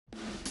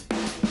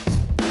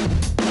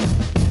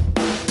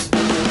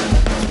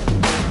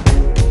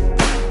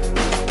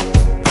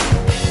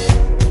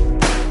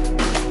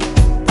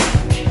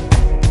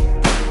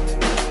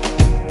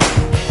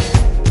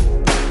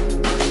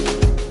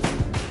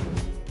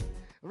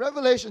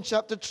Revelation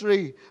chapter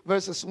 3,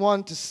 verses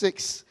 1 to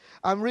 6.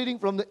 I'm reading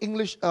from the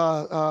English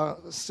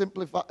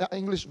simplified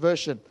English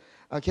version.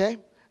 Okay?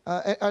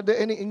 Are there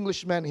any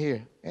Englishmen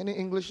here? Any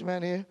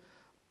Englishmen here?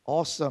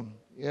 Awesome.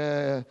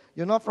 Yeah.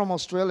 You're not from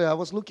Australia. I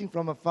was looking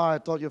from afar. I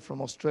thought you're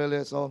from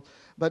Australia. So,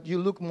 but you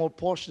look more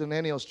posh than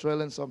any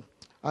Australian. So,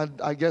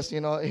 I guess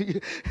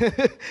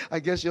I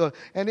guess you're.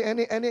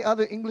 Any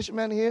other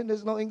Englishman here?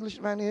 There's no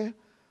Englishman here.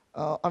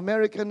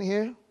 American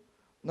here?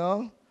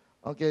 No.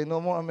 Okay. No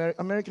more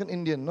American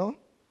Indian. No.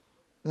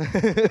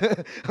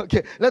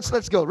 Okay,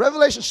 let's go.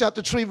 Revelation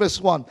chapter 3,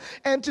 verse 1.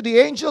 And to the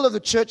angel of the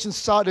church in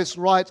Sardis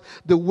write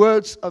the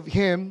words of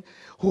him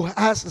who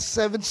has the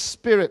 7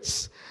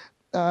 spirits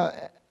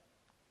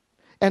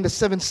and the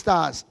 7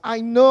 stars. I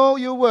know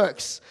your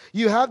works.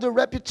 You have the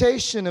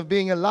reputation of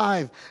being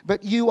alive,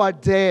 but you are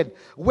dead.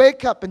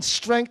 Wake up and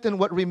strengthen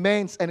what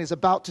remains and is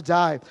about to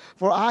die.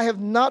 For I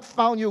have not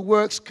found your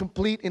works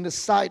complete in the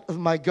sight of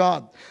my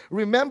God.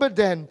 Remember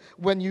then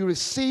when you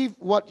received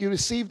what you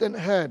received and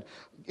heard.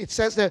 It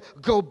says there,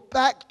 go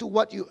back to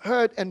what you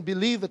heard and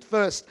believe at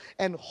first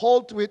and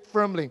hold to it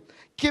firmly.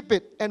 Keep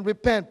it and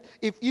repent.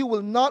 If you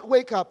will not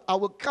wake up, I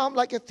will come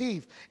like a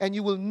thief, and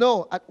you will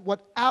know at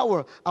what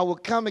hour I will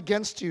come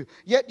against you.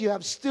 Yet you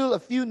have still a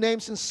few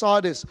names in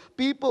Sardis,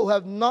 people who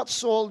have not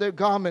soiled their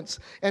garments,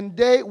 and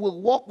they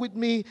will walk with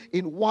me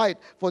in white,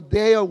 for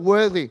they are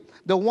worthy.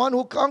 The one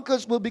who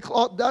conquers will be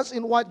clothed thus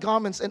in white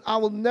garments, and I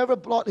will never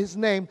blot his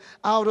name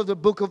out of the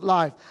book of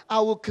life. I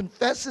will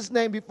confess his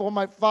name before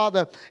my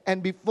Father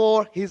and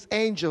before his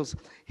angels.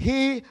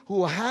 He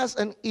who has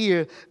an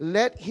ear,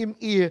 let him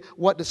hear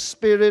what the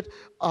Spirit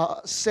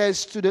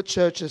says to the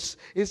churches.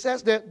 It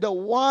says that the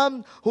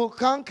one who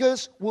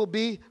conquers will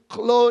be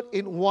clothed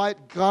in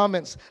white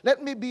garments.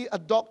 Let me be a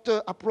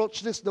doctor,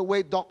 approach this the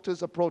way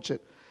doctors approach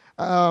it.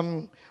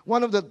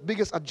 One of the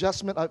biggest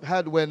adjustments I've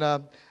had when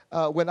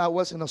I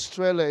was in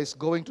Australia is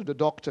going to the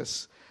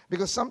doctors.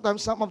 Because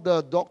sometimes some of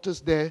the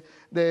doctors there,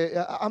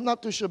 I'm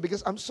not too sure,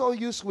 because I'm so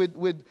used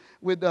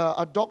with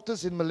our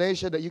doctors in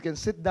Malaysia that you can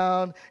sit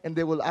down and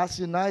they will ask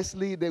you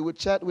nicely, they will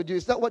chat with you.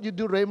 Is that what you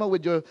do, Rema,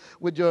 with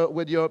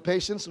your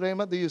patients,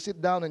 Rema? Do you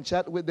sit down and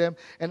chat with them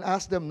and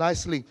ask them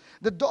nicely?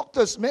 The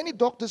doctors, many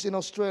doctors in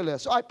Australia,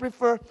 so I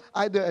prefer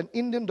either an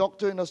Indian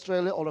doctor in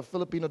Australia or a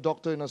Filipino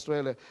doctor in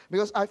Australia,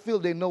 because I feel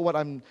they know what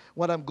I'm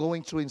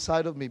going through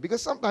inside of me.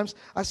 Because sometimes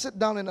I sit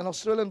down and an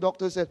Australian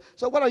doctor said,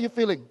 so what are you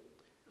feeling?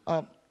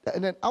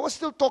 And then I was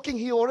still talking.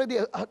 He already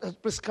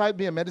prescribed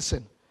me a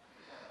medicine.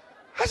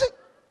 I said,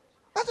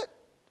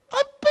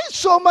 I paid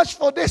so much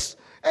for this,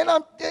 and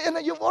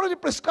you've already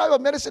prescribed a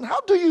medicine.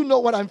 How do you know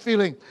what I'm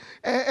feeling?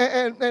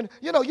 And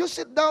you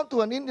sit down to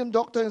an Indian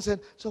doctor and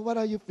said, so what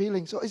are you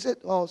feeling? So he said,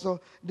 oh,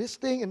 so this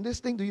thing and this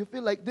thing. Do you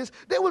feel like this?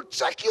 They will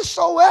check you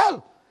so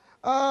well.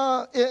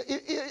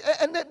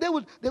 And then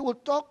they will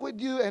talk with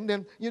you, and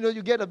then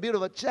you get a bit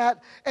of a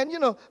chat, and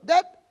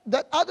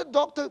that other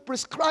doctor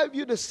prescribed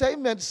you the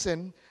same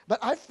medicine, but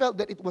I felt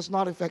that it was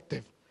not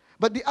effective.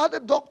 But the other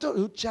doctor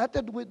who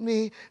chatted with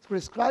me,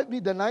 prescribed me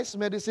the nice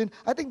medicine,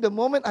 I think the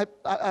moment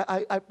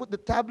I put the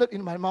tablet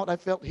in my mouth, I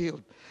felt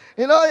healed.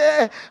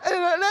 There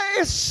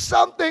is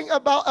something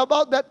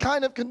about that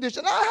kind of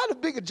condition. I had a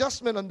big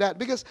adjustment on that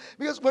because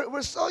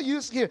we're so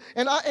used here.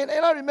 And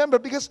I remember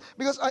because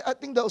I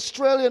think the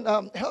Australian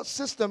health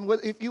system,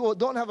 if you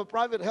don't have a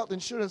private health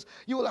insurance,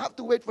 you will have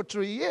to wait for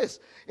 3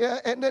 years. Yeah,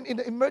 and then in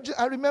the emergency,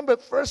 I remember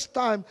first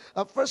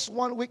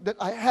 1 week that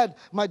I had,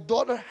 my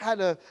daughter had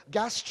a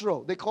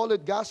gastro. They call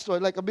it gastro,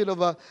 like a bit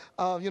of a,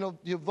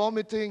 you're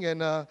vomiting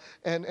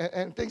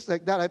and things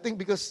like that. I think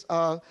because,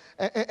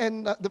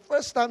 the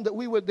first time that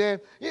we were there,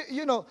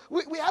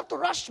 we have to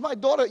rush my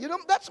daughter.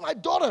 That's my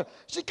daughter.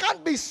 She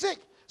can't be sick.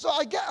 So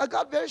I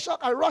got very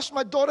shocked. I rushed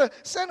my daughter,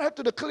 sent her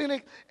to the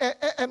clinic,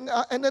 and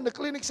then the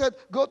clinic said,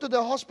 go to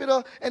the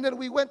hospital. And then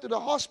we went to the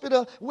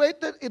hospital,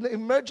 waited in the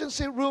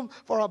emergency room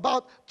for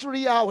about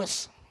 3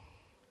 hours.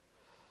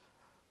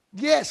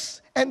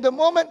 Yes, and the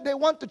moment they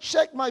want to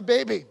check my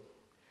baby,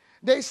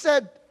 they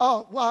said,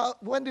 oh, well,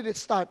 when did it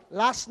start?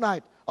 Last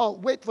night. Oh,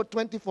 wait for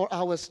 24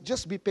 hours.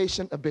 Just be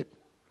patient a bit.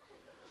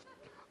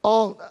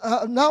 Oh,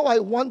 now I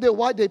wonder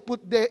why they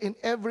put there in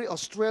every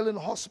Australian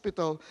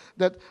hospital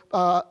that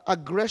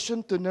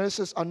aggression to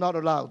nurses are not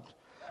allowed.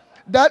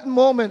 That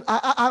moment,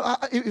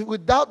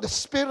 without the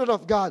Spirit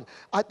of God,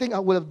 I think I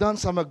would have done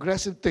some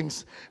aggressive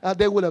things.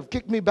 They would have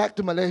kicked me back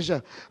to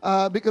Malaysia.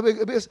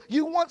 Because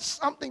you want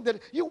something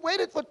that you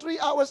waited for 3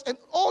 hours and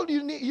all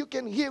you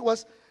can hear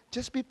was,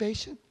 just be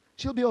patient.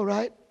 She'll be all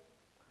right.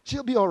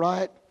 She'll be all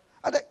right.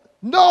 I think,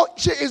 no,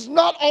 she is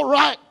not all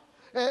right.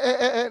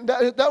 And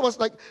that was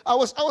like, I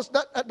was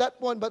at that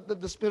point, but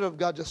the Spirit of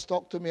God just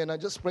talked to me, and I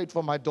just prayed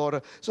for my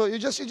daughter. So you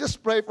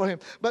just pray for him.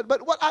 But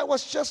what I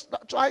was just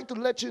trying to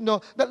let you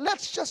know, that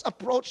let's just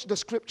approach the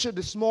Scripture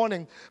this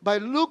morning by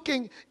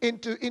looking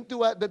into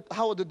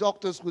how the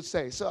doctors would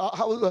say. So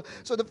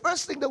the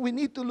first thing that we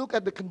need to look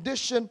at the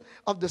condition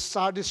of the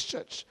Sardis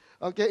church.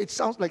 Okay, it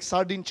sounds like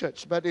sardine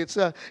church, but it's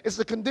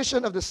the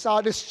condition of the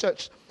Sardis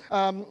church.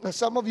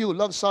 Some of you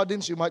love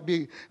sardines. You might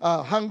be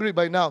hungry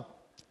by now.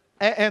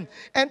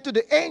 And to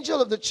the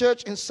angel of the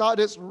church in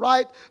Sardis,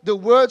 write the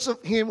words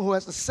of him who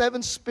has the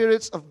 7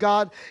 spirits of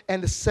God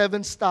and the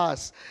 7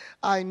 stars.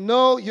 I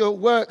know your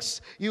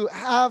works. You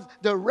have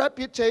the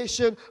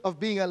reputation of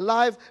being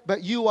alive,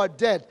 but you are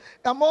dead.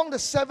 Among the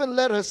 7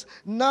 letters,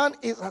 none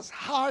is as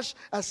harsh,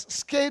 as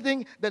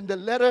scathing than the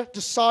letter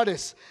to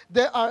Sardis.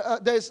 There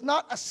is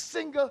not a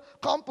single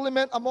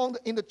compliment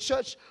in the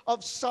church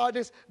of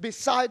Sardis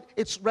beside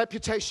its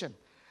reputation.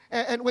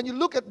 And when you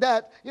look at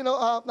that,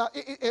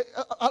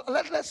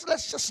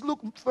 let's just look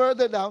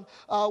further down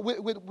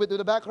with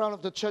the background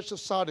of the church of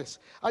Sardis.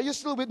 Are you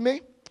still with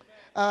me?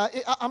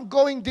 I'm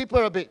going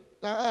deeper a bit.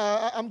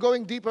 I'm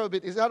going deeper a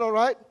bit. Is that all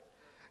right?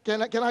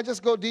 Can I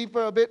just go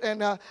deeper a bit?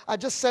 And I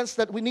just sense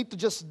that we need to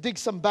just dig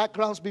some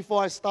backgrounds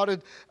before I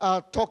started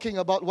talking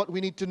about what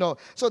we need to know.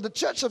 So the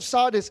church of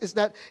Sardis is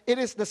that it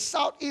is the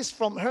southeast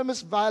from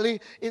Hermes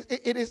Valley.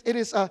 It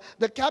is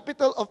the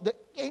capital of the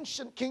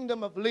ancient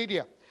kingdom of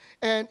Lydia.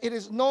 And it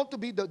is known to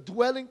be the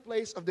dwelling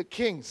place of the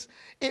kings.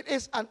 It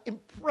is an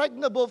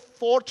impregnable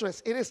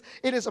fortress. It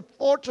is a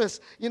fortress.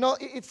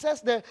 It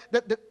says there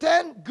that the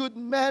 10 good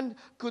men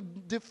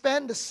could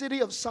defend the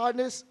city of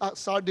Sardis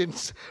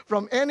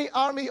from any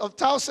army of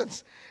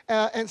thousands.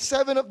 And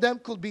 7 of them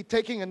could be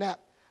taking a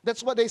nap.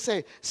 That's what they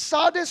say.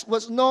 Sardis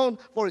was known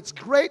for its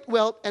great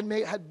wealth and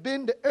had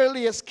been the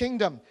earliest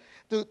kingdom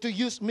to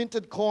use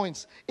minted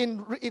coins.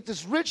 It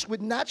is rich with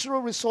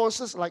natural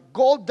resources like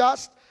gold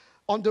dust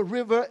on the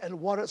river and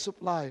water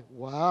supply.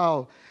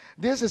 Wow.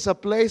 This is a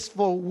place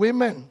for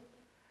women.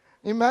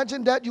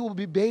 Imagine that you will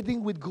be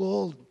bathing with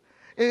gold.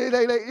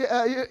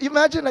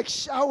 Imagine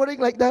showering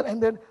like that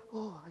and then,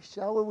 I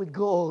shower with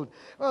gold.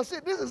 Well, see,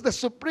 this is the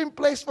supreme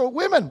place for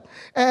women.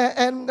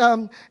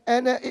 It's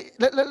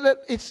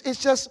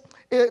just,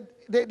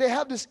 they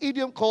have this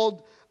idiom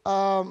called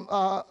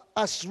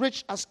as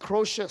rich as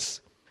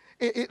Croesus.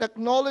 It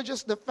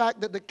acknowledges the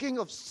fact that the king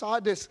of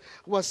Sardis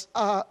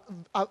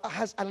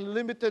has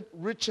unlimited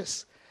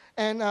riches.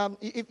 And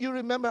if you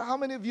remember, how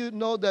many of you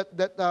know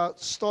that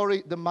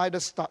story, the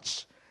Midas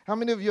touch? How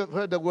many of you have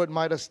heard the word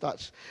Midas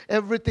touch?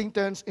 Everything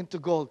turns into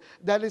gold.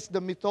 That is the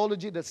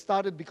mythology that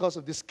started because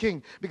of this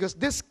king. Because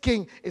this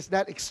king is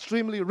that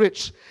extremely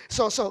rich.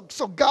 So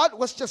God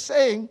was just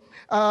saying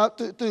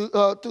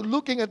to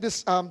looking at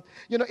this.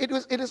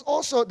 It is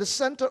also the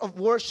center of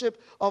worship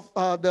of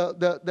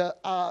the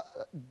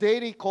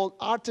deity called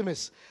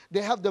Artemis.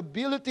 They have the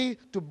ability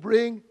to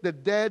bring the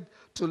dead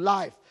to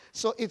life.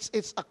 So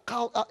it's a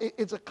cult.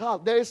 It's a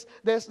cult. There's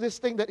this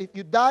thing that if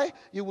you die,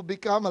 you will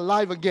become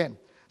alive again.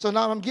 So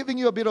now I'm giving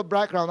you a bit of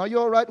background. Are you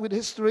all right with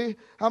history?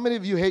 How many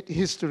of you hate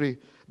history?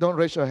 Don't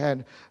raise your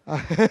hand.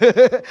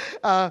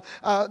 Now,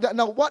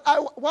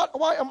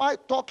 why am I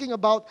talking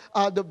about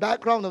the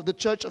background of the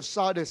church of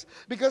Sardis?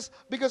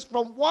 Because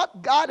from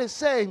what God is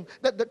saying,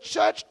 that the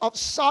church of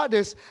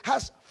Sardis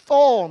has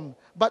form,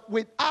 but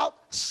without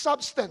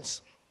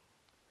substance.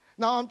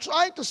 Now, I'm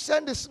trying to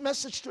send this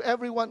message to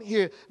everyone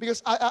here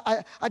because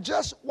I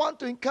just want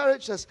to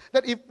encourage us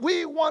that if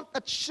we want a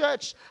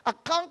church, a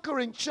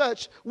conquering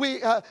church, we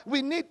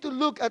need to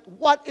look at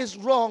what is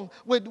wrong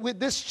with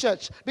this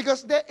church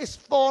because there is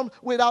form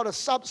without a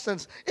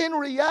substance. In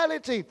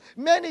reality,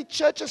 many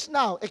churches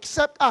now,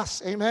 except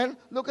us, amen?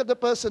 Look at the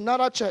person,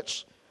 not our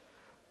church.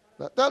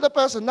 Tell the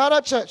person, not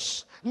our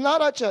church.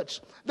 Not our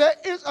church. There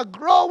is a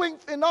growing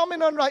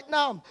phenomenon right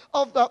now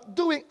of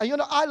doing,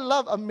 I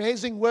love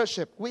amazing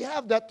worship. We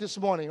have that this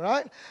morning,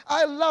 right?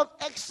 I love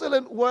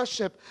excellent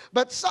worship.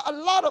 But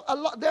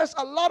there's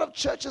a lot of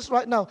churches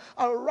right now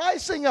are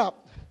rising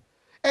up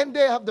and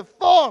they have the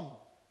form.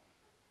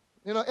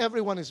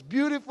 Everyone is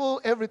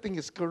beautiful, everything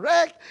is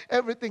correct,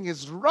 everything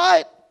is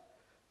right,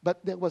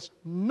 but there was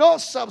no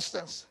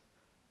substance.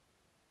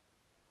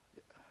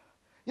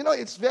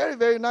 It's very,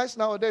 very nice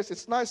nowadays.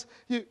 It's nice.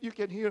 You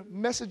can hear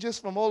messages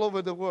from all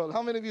over the world.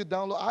 How many of you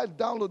download? I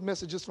download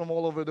messages from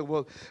all over the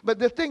world. But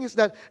the thing is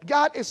that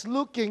God is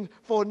looking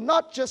for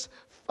not just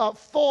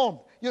form.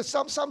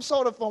 Some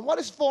sort of form. What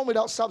is form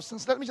without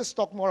substance? Let me just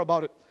talk more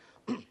about it.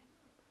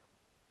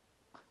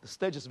 The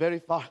stage is very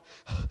far.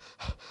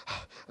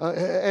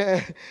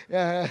 It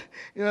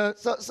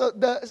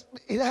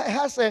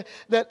has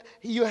that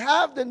you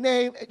have the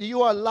name,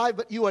 you are alive,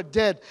 but you are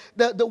dead.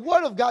 The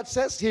word of God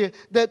says here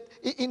that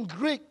in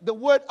Greek, the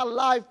word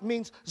alive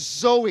means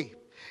Zoe.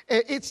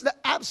 It's the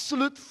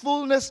absolute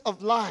fullness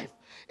of life.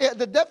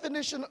 The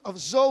definition of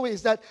Zoe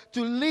is that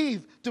to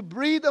live, to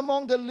breathe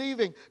among the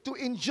living, to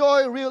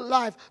enjoy real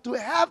life, to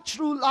have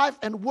true life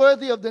and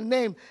worthy of the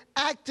name,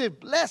 active,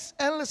 blessed,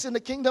 endless in the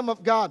kingdom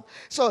of God.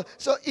 So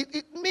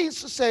it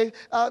means to say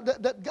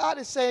that God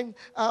is saying,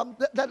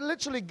 that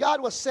literally God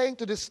was saying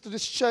to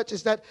this church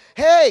is that,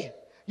 hey,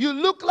 you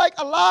look like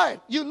alive.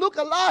 You look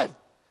alive.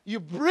 You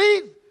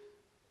breathe.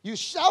 You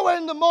shower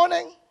in the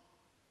morning,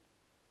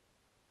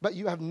 but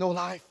you have no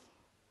life.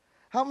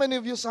 How many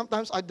of you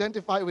sometimes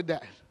identify with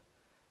that?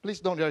 Please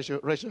don't raise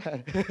your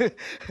hand.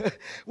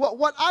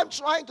 What I'm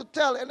trying to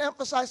tell and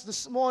emphasize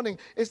this morning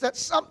is that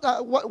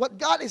what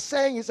God is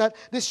saying is that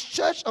this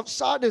church of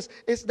Sardis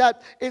is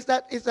that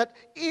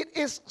it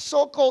is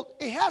so-called,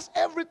 it has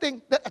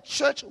everything that a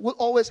church will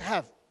always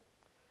have.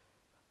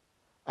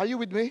 Are you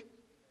with me?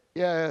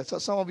 Yeah, so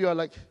some of you are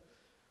like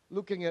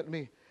looking at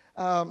me.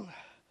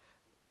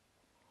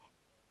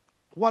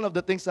 One of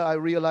the things that I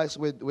realize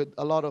with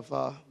a lot of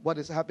what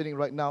is happening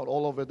right now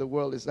all over the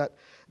world is that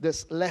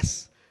there's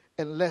less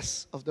and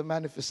less of the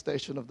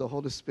manifestation of the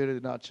Holy Spirit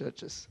in our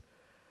churches.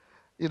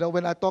 You know,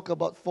 when I talk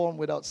about form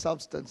without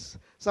substance,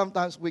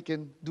 sometimes we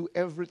can do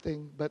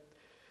everything, but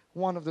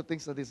one of the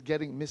things that is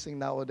getting missing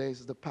nowadays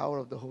is the power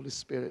of the Holy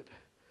Spirit.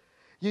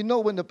 You know,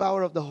 when the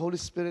power of the Holy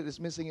Spirit is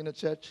missing in a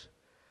church,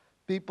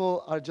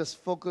 people are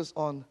just focused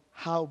on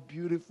how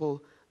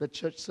beautiful the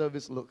church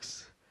service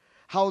looks,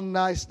 how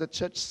nice the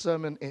church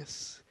sermon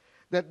is,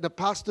 that the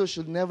pastor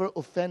should never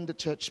offend the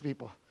church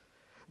people,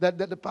 that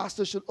the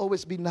pastor should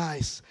always be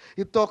nice.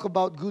 He talk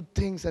about good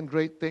things and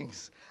great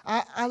things.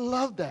 I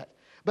love that.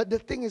 But the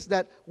thing is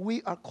that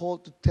we are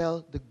called to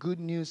tell the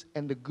good news,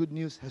 and the good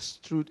news has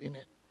truth in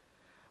it.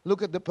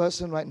 Look at the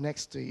person right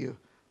next to you.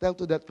 Tell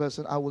to that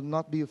person, I will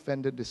not be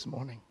offended this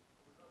morning.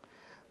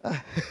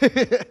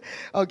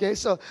 Okay,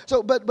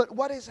 but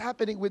what is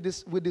happening with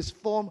this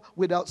form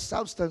without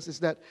substance is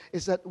that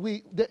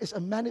there is a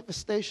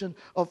manifestation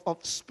of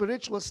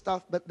spiritual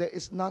stuff, but there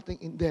is nothing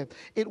in there.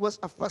 It was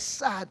a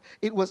facade.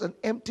 It was an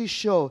empty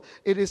show.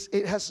 It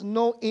has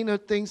no inner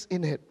things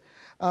in it.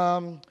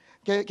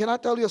 Can I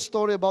tell you a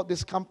story about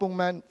this kampung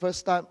man,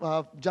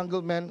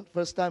 jungle man,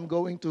 first time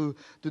going to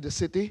the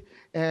city,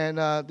 and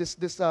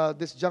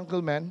this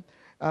jungle man.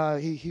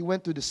 He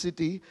went to the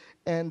city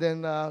and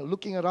then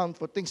looking around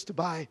for things to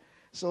buy.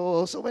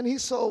 So when he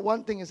saw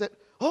one thing, he said,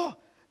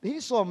 he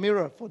saw a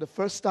mirror for the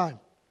first time.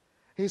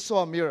 He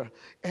saw a mirror.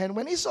 And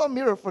when he saw a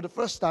mirror for the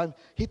first time,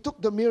 he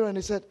took the mirror and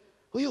he said,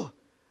 "Uyo,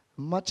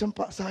 macam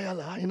pak saya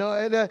lah," you know,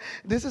 and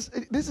this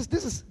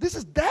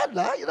is dad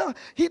lah, you know.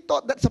 He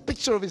thought that's a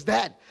picture of his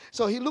dad.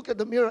 So he looked at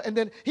the mirror and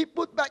then he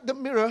put back the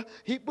mirror.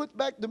 He put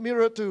back the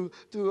mirror took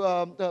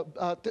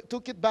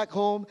it back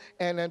home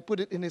and then put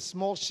it in his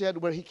small shed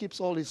where he keeps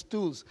all his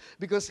tools,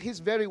 because he's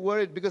very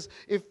worried, because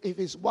if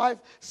his wife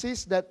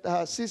sees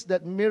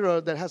that mirror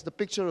that has the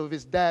picture of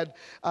his dad,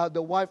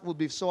 the wife will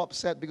be so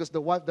upset because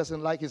the wife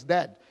doesn't like his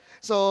dad.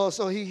 So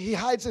he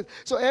hides it.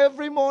 So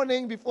every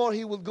morning before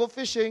he would go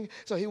fishing,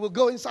 so he would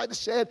go inside the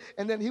shed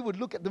and then he would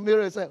look at the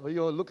mirror and say, "Oh,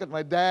 yo, look at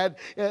my dad,"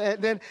 and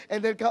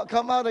then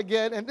come out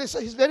again. And so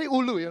he's very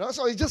ulu, you know.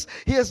 So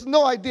he has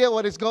no idea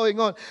what is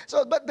going on.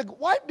 So but the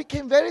wife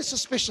became very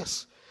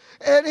suspicious.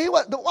 And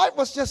the wife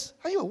was just,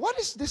 "Hey, what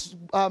is this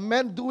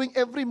man doing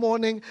every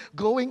morning,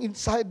 going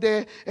inside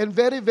there and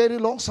very, very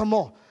long some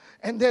more?"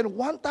 And then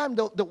one time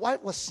the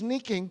wife was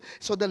sneaking,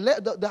 so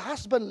the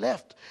husband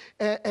left,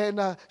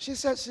 and she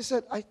said,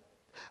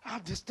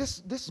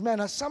 this man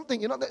has something,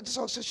 you know.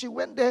 So she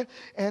went there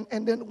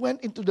and then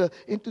went into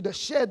the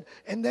shed,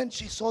 and then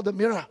she saw the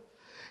mirror,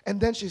 and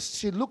then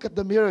she looked at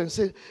the mirror and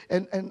said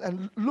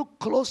and looked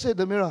closely at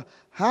the mirror.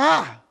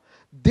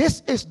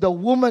 This is the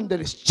woman that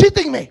is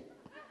cheating me.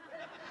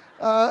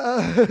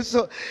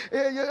 So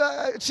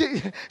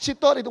she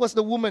thought it was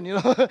the woman,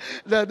 you know.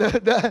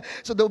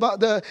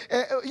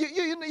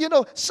 You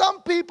know,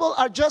 some people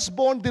are just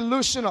born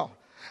delusional.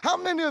 How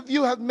many of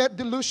you have met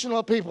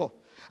delusional people?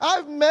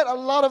 I've met a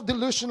lot of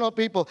delusional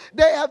people.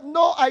 They have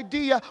no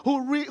idea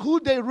who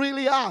they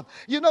really are.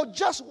 You know,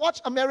 just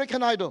watch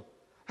American Idol.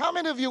 How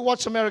many of you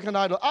watch American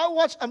Idol? I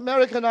watch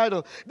American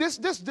Idol. This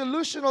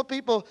delusional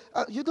people.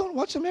 You don't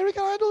watch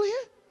American Idol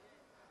here?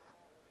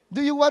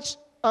 Do you watch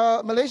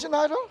Malaysian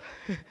Idol?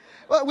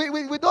 Well,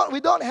 we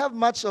don't have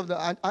much of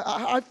that.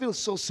 I feel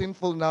so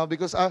sinful now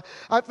because I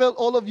felt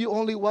all of you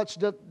only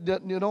watched that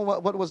you know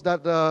what was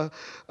that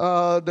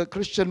the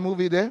Christian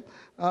movie there?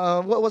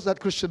 What was that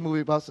Christian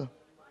movie, Pastor?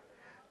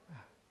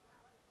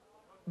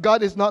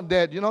 God is not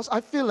dead. You know, so I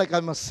feel like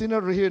I'm a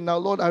sinner here now.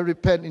 Lord, I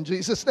repent in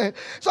Jesus' name.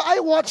 So I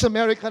watch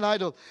American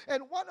Idol,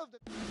 and one of the